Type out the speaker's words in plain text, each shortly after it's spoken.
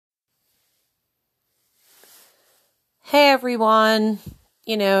Hey everyone,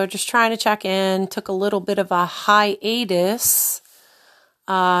 just trying to check in. Took a little bit of a hiatus,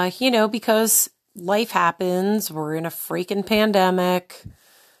 because life happens. We're in a freaking pandemic,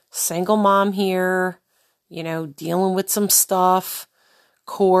 single mom here, dealing with some stuff,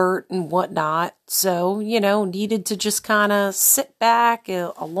 court and whatnot. So, needed to just kind of sit back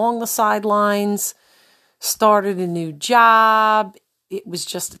along the sidelines, started a new job. It was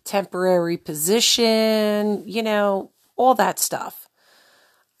just a temporary position, all that stuff.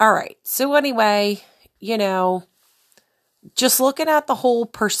 All right. So anyway, just looking at the whole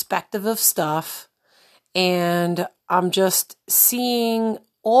perspective of stuff, and I'm just seeing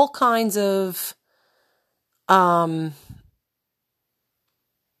all kinds of,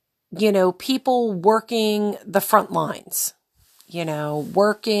 people working the front lines,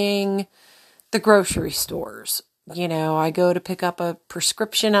 working the grocery stores. I go to pick up a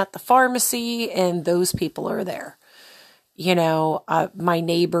prescription at the pharmacy and those people are there. My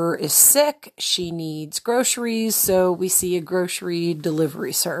neighbor is sick. She needs groceries. So we see a grocery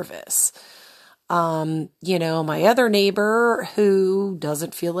delivery service. My other neighbor who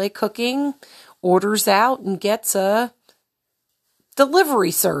doesn't feel like cooking orders out and gets a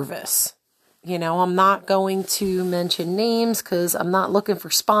delivery service. I'm not going to mention names because I'm not looking for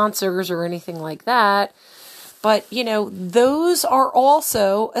sponsors or anything like that. But, those are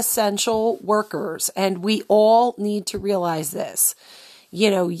also essential workers, and we all need to realize this.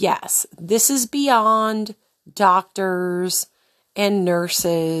 Yes, this is beyond doctors and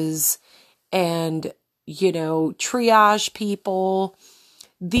nurses and, triage people.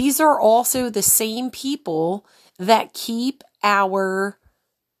 These are also the same people that keep our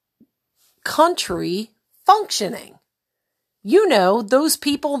country functioning. Those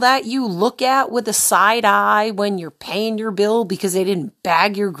people that you look at with a side eye when you're paying your bill because they didn't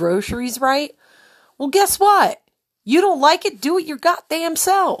bag your groceries right. Well, guess what? You don't like it? Do it your goddamn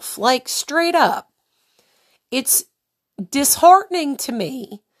self. Like, straight up. It's disheartening to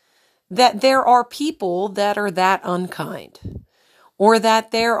me that there are people that are that unkind, or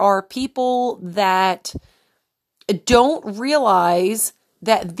that there are people that don't realize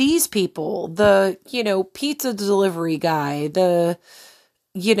that these people, the, pizza delivery guy, the,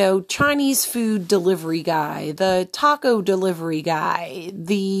 Chinese food delivery guy, the taco delivery guy,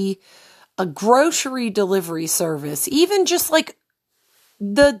 the grocery delivery service, even just like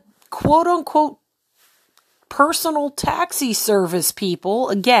the quote unquote personal taxi service people,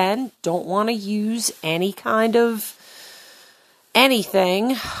 again, don't want to use any kind of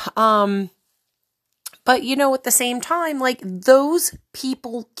anything. But, at the same time, like, those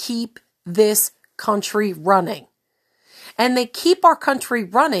people keep this country running. And they keep our country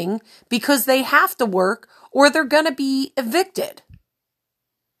running because they have to work or they're going to be evicted.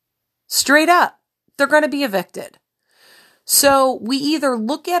 Straight up, they're going to be evicted. So we either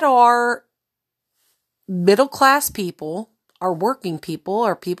look at our middle class people, our working people,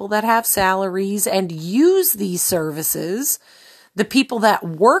 our people that have salaries and use these services, the people that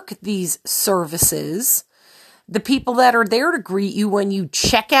work these services, the people that are there to greet you when you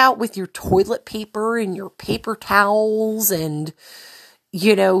check out with your toilet paper and your paper towels and,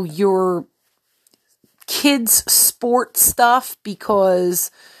 your kids' sports stuff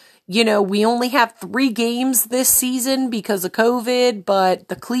because, we only have 3 games this season because of COVID, but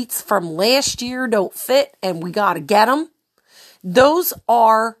the cleats from last year don't fit and we got to get them. Those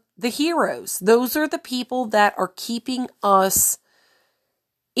are the heroes. Those are the people that are keeping us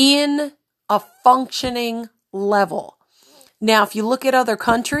in a functioning level. Now, if you look at other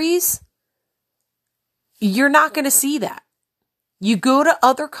countries, you're not going to see that. You go to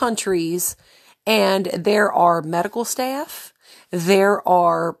other countries and there are medical staff, there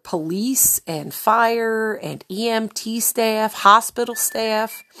are police and fire and EMT staff, hospital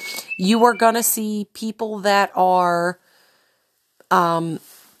staff. You are going to see people that are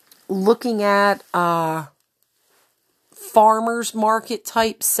looking at farmers market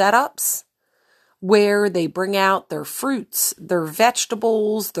type setups where they bring out their fruits, their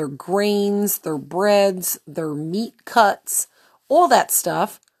vegetables, their grains, their breads, their meat cuts, all that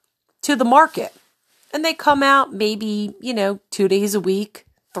stuff to the market. And they come out maybe, 2 days a week,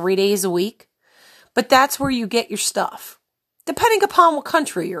 3 days a week. But that's where you get your stuff, depending upon what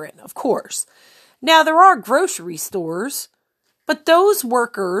country you're in, of course. Now, there are grocery stores, but those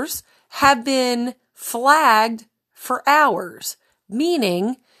workers have been flagged for hours,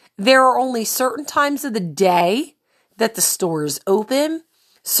 meaning there are only certain times of the day that the store is open,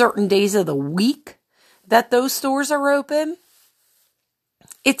 certain days of the week that those stores are open.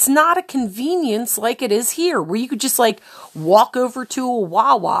 It's not a convenience like it is here, where you could just like walk over to a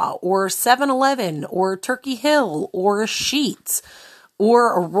Wawa or a 7-Eleven or a Turkey Hill or a Sheetz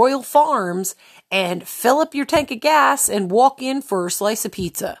or a Royal Farms and fill up your tank of gas and walk in for a slice of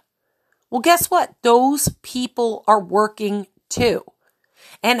pizza. Well, guess what? Those people are working too.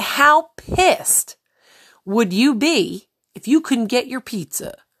 And how pissed would you be if you couldn't get your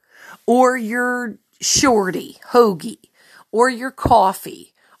pizza or your shorty, hoagie, or your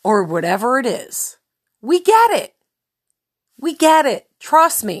coffee, or whatever it is? We get it. We get it.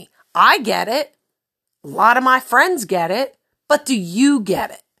 Trust me, I get it. A lot of my friends get it. But do you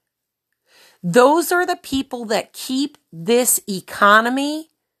get it? Those are the people that keep this economy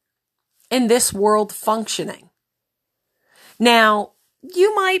and this world functioning. Now,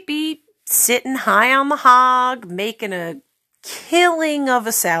 you might be sitting high on the hog, making a killing of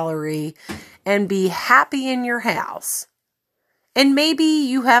a salary, and be happy in your house. And maybe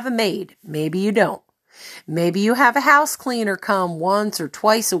you have a maid. Maybe you don't. Maybe you have a house cleaner come once or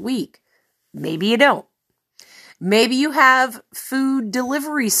twice a week. Maybe you don't. Maybe you have food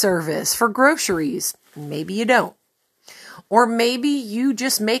delivery service for groceries. Maybe you don't. Or maybe you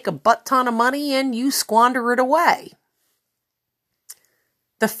just make a butt ton of money and you squander it away.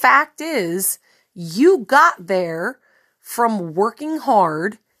 The fact is, you got there from working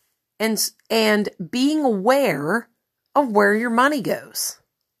hard and being aware of where your money goes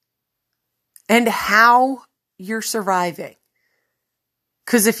and how you're surviving.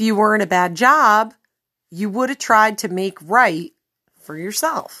 Because if you were in a bad job, you would have tried to make right for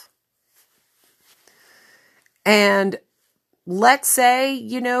yourself. And let's say,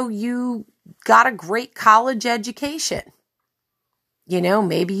 you got a great college education.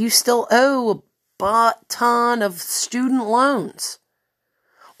 Maybe you still owe a butt ton of student loans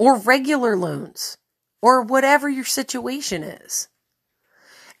or regular loans or whatever your situation is.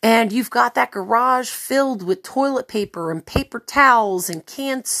 And you've got that garage filled with toilet paper and paper towels and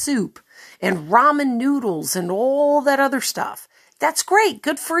canned soup and ramen noodles and all that other stuff. That's great.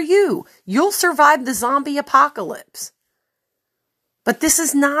 Good for you. You'll survive the zombie apocalypse. But this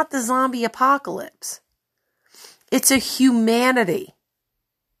is not the zombie apocalypse. It's a humanity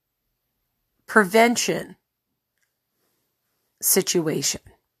prevention situation.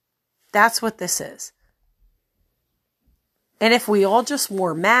 That's what this is. And if we all just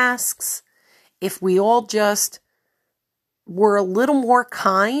wore masks, if we all just were a little more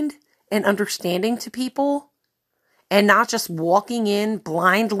kind and understanding to people, and not just walking in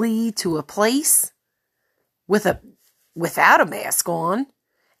blindly to a place without a mask on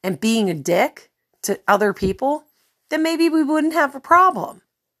and being a dick to other people, then maybe we wouldn't have a problem.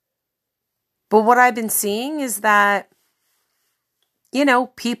 But what I've been seeing is that,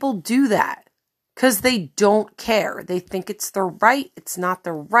 people do that because they don't care. They think it's their right. It's not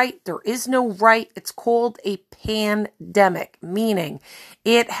their right. There is no right. It's called a pandemic, meaning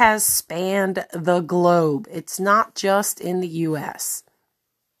it has spanned the globe. It's not just in the U.S.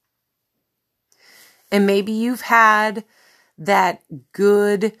 And maybe you've had that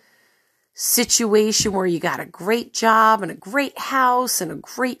good situation where you got a great job and a great house and a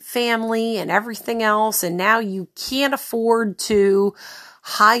great family and everything else, and now you can't afford to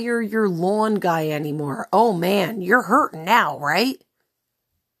hire your lawn guy anymore. Oh man, you're hurting now, right?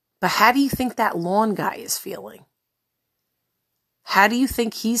 But how do you think that lawn guy is feeling? How do you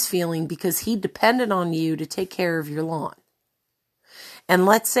think he's feeling because he depended on you to take care of your lawn? And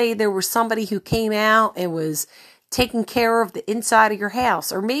let's say there was somebody who came out and was taking care of the inside of your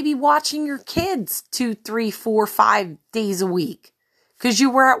house, or maybe watching your kids 2, 3, 4, 5 days a week because you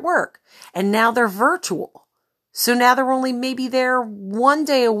were at work, and now they're virtual. So now they're only maybe there 1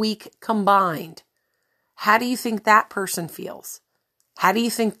 day a week combined. How do you think that person feels? How do you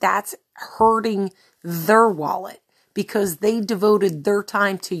think that's hurting their wallet because they devoted their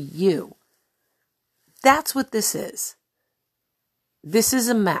time to you? That's what this is. This is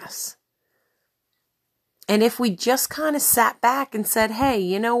a mess. And if we just kind of sat back and said, hey,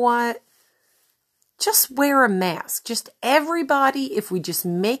 you know what? Just wear a mask. Just everybody, if we just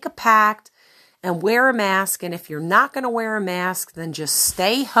make a pact and wear a mask, and if you're not going to wear a mask, then just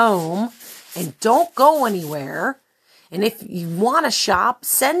stay home and don't go anywhere. And if you want to shop,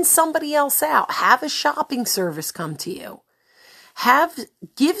 send somebody else out. Have a shopping service come to you.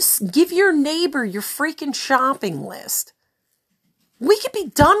 Give your neighbor your freaking shopping list. We could be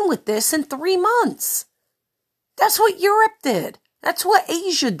done with this in 3 months. That's what Europe did. That's what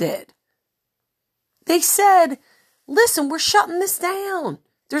Asia did. They said, listen, we're shutting this down.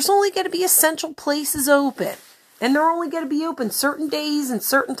 There's only going to be essential places open. And they're only going to be open certain days and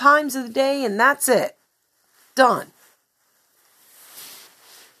certain times of the day, and that's it. Done.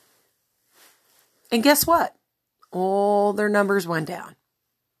 And guess what? All their numbers went down.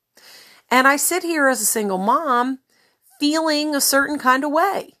 And I sit here as a single mom feeling a certain kind of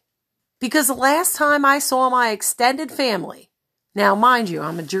way. Because the last time I saw my extended family, now mind you,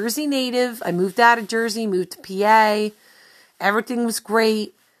 I'm a Jersey native. I moved out of Jersey, moved to PA. Everything was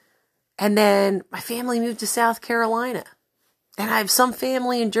great. And then my family moved to South Carolina. And I have some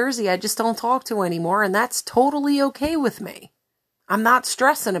family in Jersey I just don't talk to anymore. And that's totally okay with me. I'm not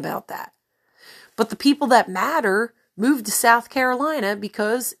stressing about that. But the people that matter moved to South Carolina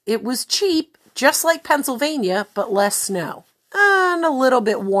because it was cheap, just like Pennsylvania, but less snow. And a little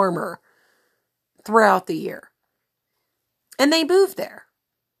bit warmer throughout the year. And they moved there.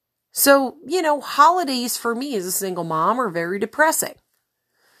 So, holidays for me as a single mom are very depressing.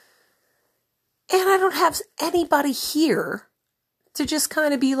 And I don't have anybody here to just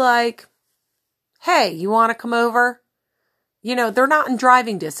kind of be like, hey, you want to come over? They're not in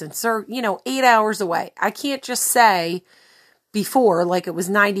driving distance. They're, 8 hours away. I can't just say before, like it was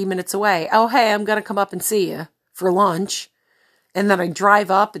 90 minutes away, oh, hey, I'm going to come up and see you for lunch. And then I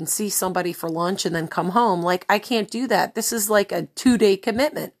drive up and see somebody for lunch and then come home. Like, I can't do that. This is like a 2-day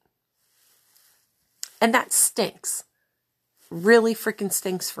commitment. And that stinks. Really freaking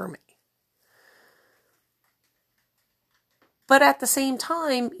stinks for me. But at the same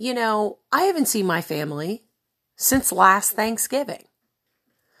time, I haven't seen my family since last Thanksgiving.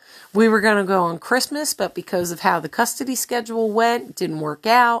 We were going to go on Christmas, but because of how the custody schedule went, it didn't work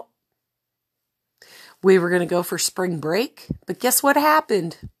out. We were going to go for spring break, but guess what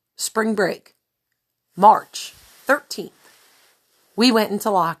happened? Spring break, March 13th, we went into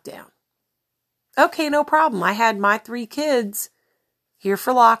lockdown. Okay, no problem. I had my 3 kids here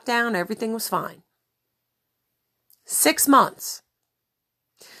for lockdown. Everything was fine. 6 months.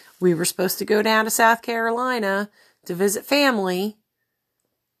 We were supposed to go down to South Carolina to visit family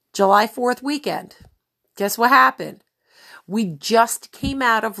July 4th weekend. Guess what happened? We just came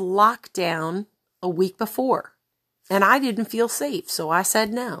out of lockdown a week before, and I didn't feel safe, so I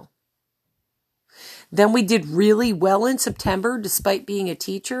said no. Then we did really well in September, despite being a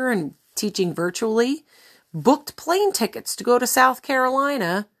teacher and teaching virtually, booked plane tickets to go to South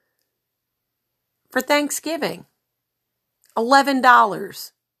Carolina for Thanksgiving.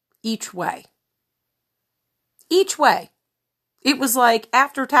 $11 each way. Each way. It was like,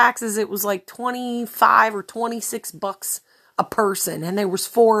 after taxes, it was like 25 or 26 bucks a person, and there was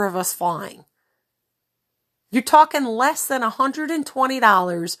 4 of us flying. You're talking less than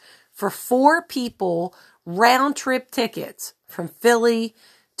 $120 for 4 people, round trip tickets from Philly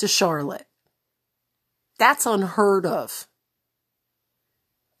to Charlotte. That's unheard of.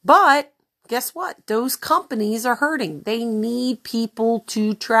 But guess what? Those companies are hurting. They need people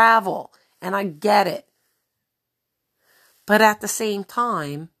to travel, and I get it. But at the same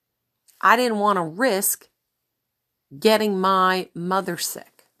time, I didn't want to risk getting my mother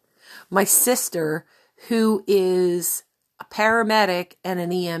sick. My sister, who is a paramedic and an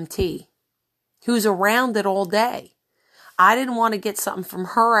EMT, who's around it all day. I didn't want to get something from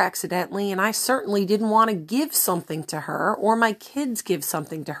her accidentally, and I certainly didn't want to give something to her, or my kids give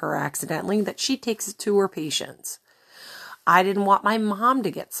something to her accidentally, that she takes it to her patients. I didn't want my mom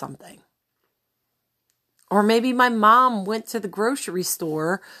to get something. Or maybe my mom went to the grocery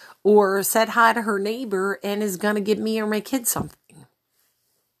store or said hi to her neighbor and is going to give me or my kids something.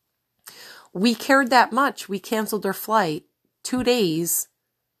 We cared that much. We canceled our flight 2 days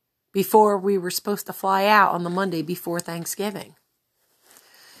before we were supposed to fly out on the Monday before Thanksgiving.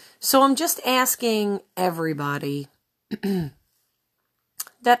 So I'm just asking everybody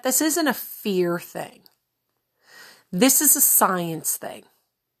that this isn't a fear thing. This is a science thing.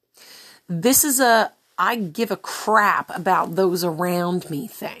 This is a I give a crap about those around me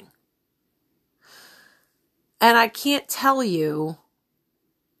thing. And I can't tell you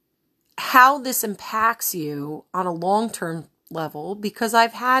how this impacts you on a long-term level because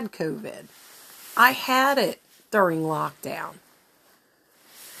I've had COVID. I had it during lockdown.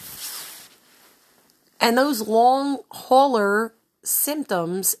 And those long hauler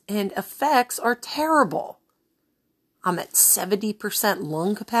symptoms and effects are terrible. I'm at 70%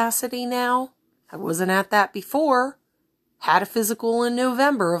 lung capacity now. I wasn't at that before. Had a physical in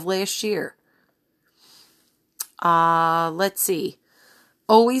November of last year. Let's see.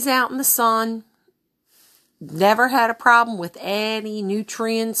 Always out in the sun. Never had a problem with any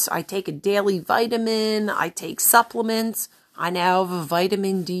nutrients. I take a daily vitamin. I take supplements. I now have a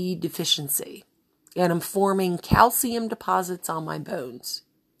vitamin D deficiency. And I'm forming calcium deposits on my bones.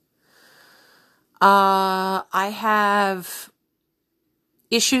 I have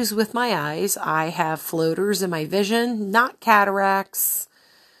issues with my eyes. I have floaters in my vision, not cataracts,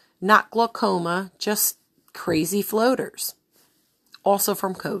 Not glaucoma, just crazy floaters. Also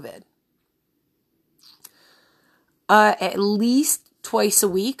from COVID. At least twice a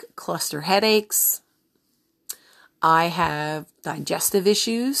week, cluster headaches. I have digestive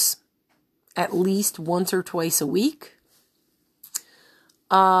issues at least once or twice a week.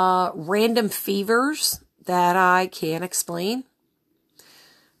 Random fevers that I can't explain.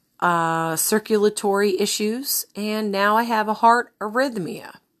 Circulatory issues. And now I have a heart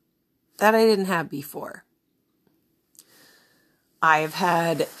arrhythmia that I didn't have before. I've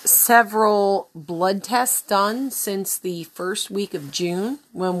had several blood tests done since the first week of June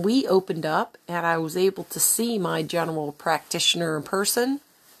when we opened up and I was able to see my general practitioner in person.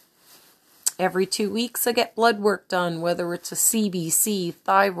 Every 2 weeks I get blood work done, whether it's a CBC,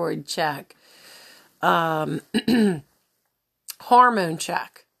 thyroid check, hormone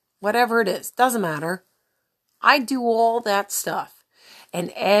check, whatever it is, doesn't matter. I do all that stuff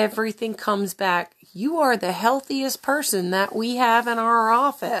and everything comes back. You are the healthiest person that we have in our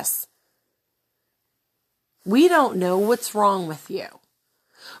office. We don't know what's wrong with you.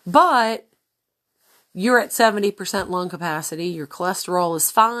 But you're at 70% lung capacity, your cholesterol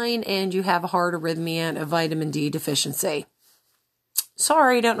is fine, and you have a heart arrhythmia and a vitamin D deficiency.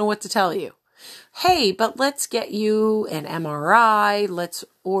 Sorry, don't know what to tell you. Hey, but let's get you an MRI. Let's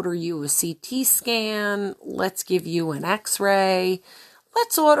order you a CT scan. Let's give you an X-ray.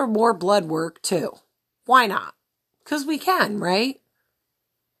 Let's order more blood work too. Why not? Because we can, right?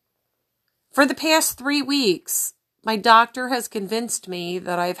 For the past 3 weeks, my doctor has convinced me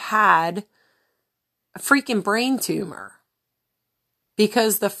that I've had a freaking brain tumor.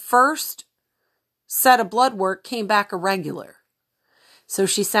 Because the first set of blood work came back irregular. So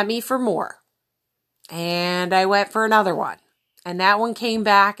she sent me for more. And I went for another one. And that one came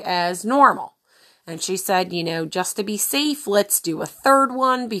back as normal. And she said, just to be safe, let's do a third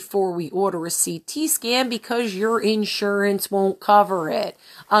one before we order a CT scan because your insurance won't cover it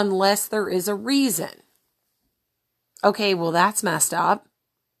unless there is a reason. Okay, well, that's messed up.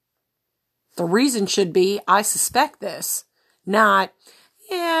 The reason should be, I suspect this, not,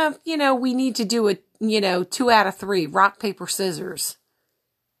 we need to do it, 2 out of 3, rock, paper, scissors.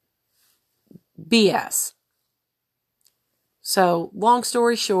 BS. So, long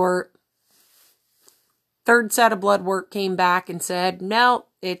story short, third set of blood work came back and said, no,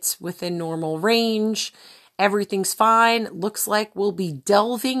 it's within normal range. Everything's fine. Looks like we'll be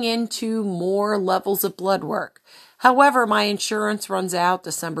delving into more levels of blood work. However, my insurance runs out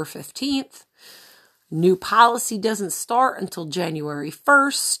December 15th. New policy doesn't start until January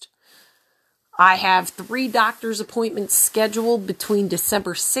 1st. I have 3 doctor's appointments scheduled between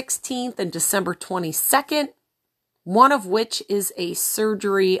December 16th and December 22nd, one of which is a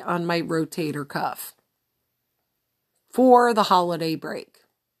surgery on my rotator cuff for the holiday break.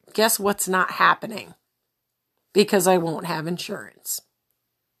 Guess what's not happening? Because I won't have insurance.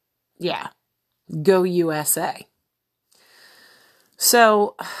 Yeah, go USA.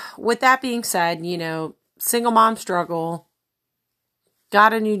 So, with that being said, single mom struggle,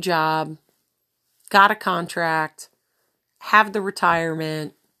 got a new job, got a contract, have the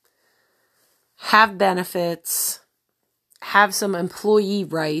retirement, have benefits, have some employee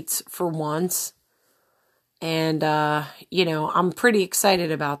rights for once. And, I'm pretty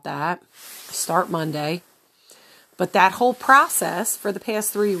excited about that. I start Monday. But that whole process for the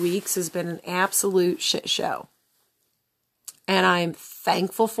past 3 weeks has been an absolute shit show. And I'm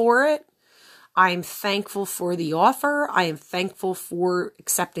thankful for it. I'm thankful for the offer. I am thankful for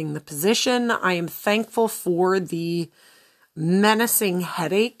accepting the position. I am thankful for the menacing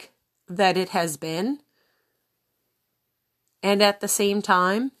headache that it has been. And at the same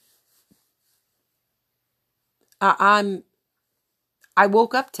time, I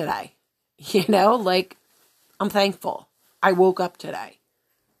woke up today, I'm thankful. I woke up today.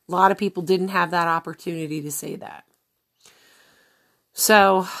 A lot of people didn't have that opportunity to say that.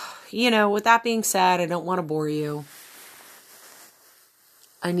 So, with that being said, I don't want to bore you.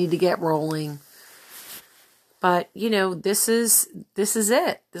 I need to get rolling. But, this is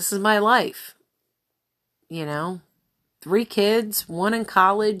it. This is my life. 3 kids, 1 in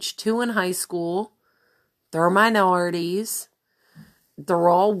college, 2 in high school. They're minorities. They're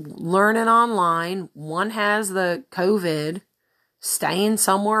all learning online. One has the COVID, staying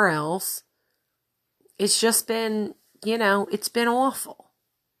somewhere else. It's just been, it's been awful.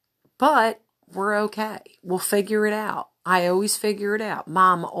 But we're okay. We'll figure it out. I always figure it out.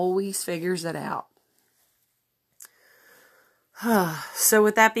 Mom always figures it out. So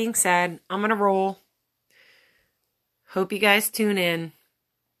with that being said, I'm going to roll. Hope you guys tune in.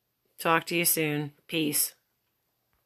 Talk to you soon. Peace.